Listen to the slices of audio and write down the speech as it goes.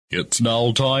It's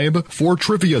now time for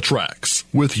Trivia Tracks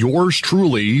with yours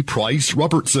truly, Price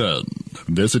Robertson.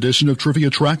 This edition of Trivia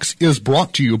Tracks is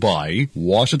brought to you by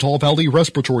Washita Valley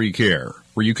Respiratory Care,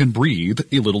 where you can breathe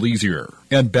a little easier,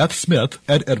 and Beth Smith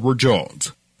at Edward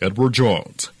Jones. Edward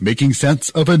Jones, making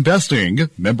sense of investing,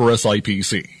 member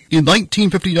SIPC. In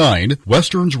 1959,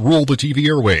 Westerns ruled the TV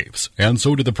airwaves, and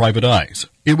so did the private eyes.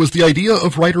 It was the idea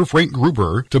of writer Frank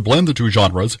Gruber to blend the two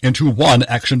genres into one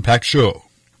action-packed show.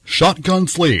 Shotgun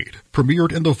Slade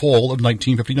premiered in the fall of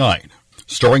 1959,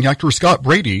 starring actor Scott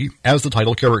Brady as the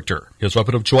title character. His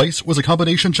weapon of choice was a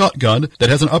combination shotgun that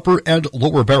has an upper and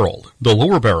lower barrel. The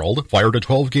lower barrel fired a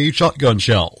 12-gauge shotgun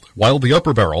shell, while the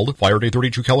upper barrel fired a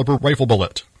 .32 caliber rifle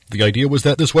bullet. The idea was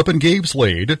that this weapon gave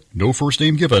Slade, no first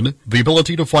name given, the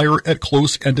ability to fire at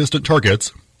close and distant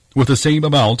targets with the same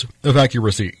amount of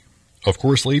accuracy. Of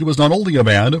course, Slade was not only a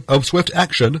man of swift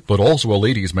action, but also a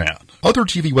ladies' man. Other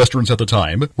TV westerns at the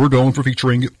time were known for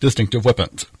featuring distinctive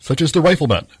weapons, such as The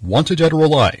Rifleman, Wanted Dead or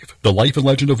Alive, The Life and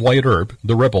Legend of Wyatt Earp,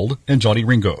 The Rebel, and Johnny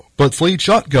Ringo. But Slade's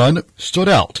shotgun stood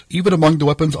out, even among the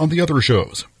weapons on the other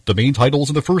shows. The main titles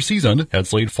in the first season had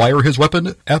Slade fire his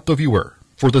weapon at the viewer.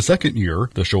 For the second year,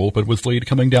 the show opened with Slade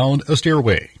coming down a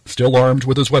stairway, still armed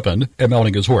with his weapon and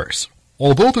mounting his horse.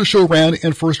 Although the show ran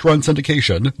in first-run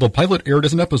syndication, the pilot aired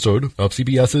as an episode of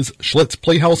CBS's Schlitz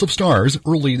Playhouse of Stars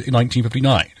early in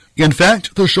 1959. In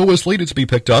fact, the show was slated to be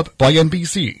picked up by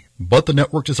NBC, but the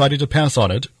network decided to pass on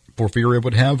it for fear it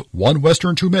would have one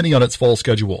Western too many on its fall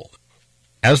schedule.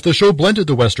 As the show blended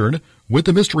the Western with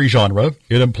the mystery genre,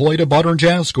 it employed a modern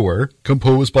jazz score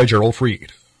composed by Gerald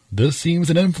Fried. This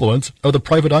seems an influence of the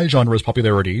private eye genre's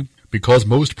popularity because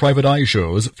most private eye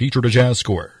shows featured a jazz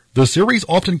score. The series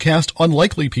often cast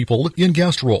unlikely people in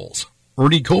guest roles.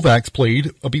 Ernie Kovacs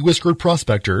played a bewhiskered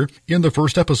prospector in the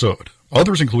first episode.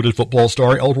 Others included football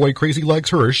star Elroy Crazy Legs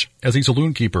Hirsch as a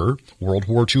saloon keeper, World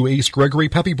War II ace Gregory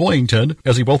Pappy Boyington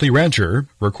as a wealthy rancher,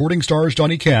 recording stars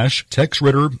Johnny Cash, Tex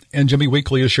Ritter, and Jimmy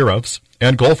Wakely as sheriffs,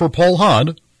 and golfer Paul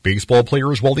Hahn, baseball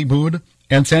players Wally Moon,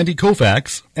 and Sandy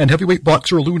Koufax, and heavyweight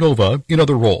boxer Lou Nova in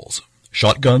other roles.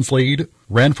 Shotgun Slade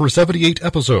ran for 78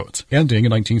 episodes, ending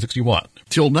in 1961.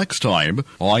 Till next time,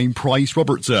 I'm Price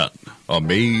Robertson.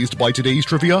 Amazed by today's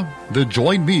trivia? Then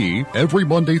join me every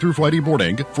Monday through Friday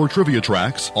morning for Trivia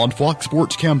Tracks on Fox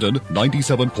Sports Camden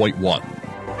 97.1.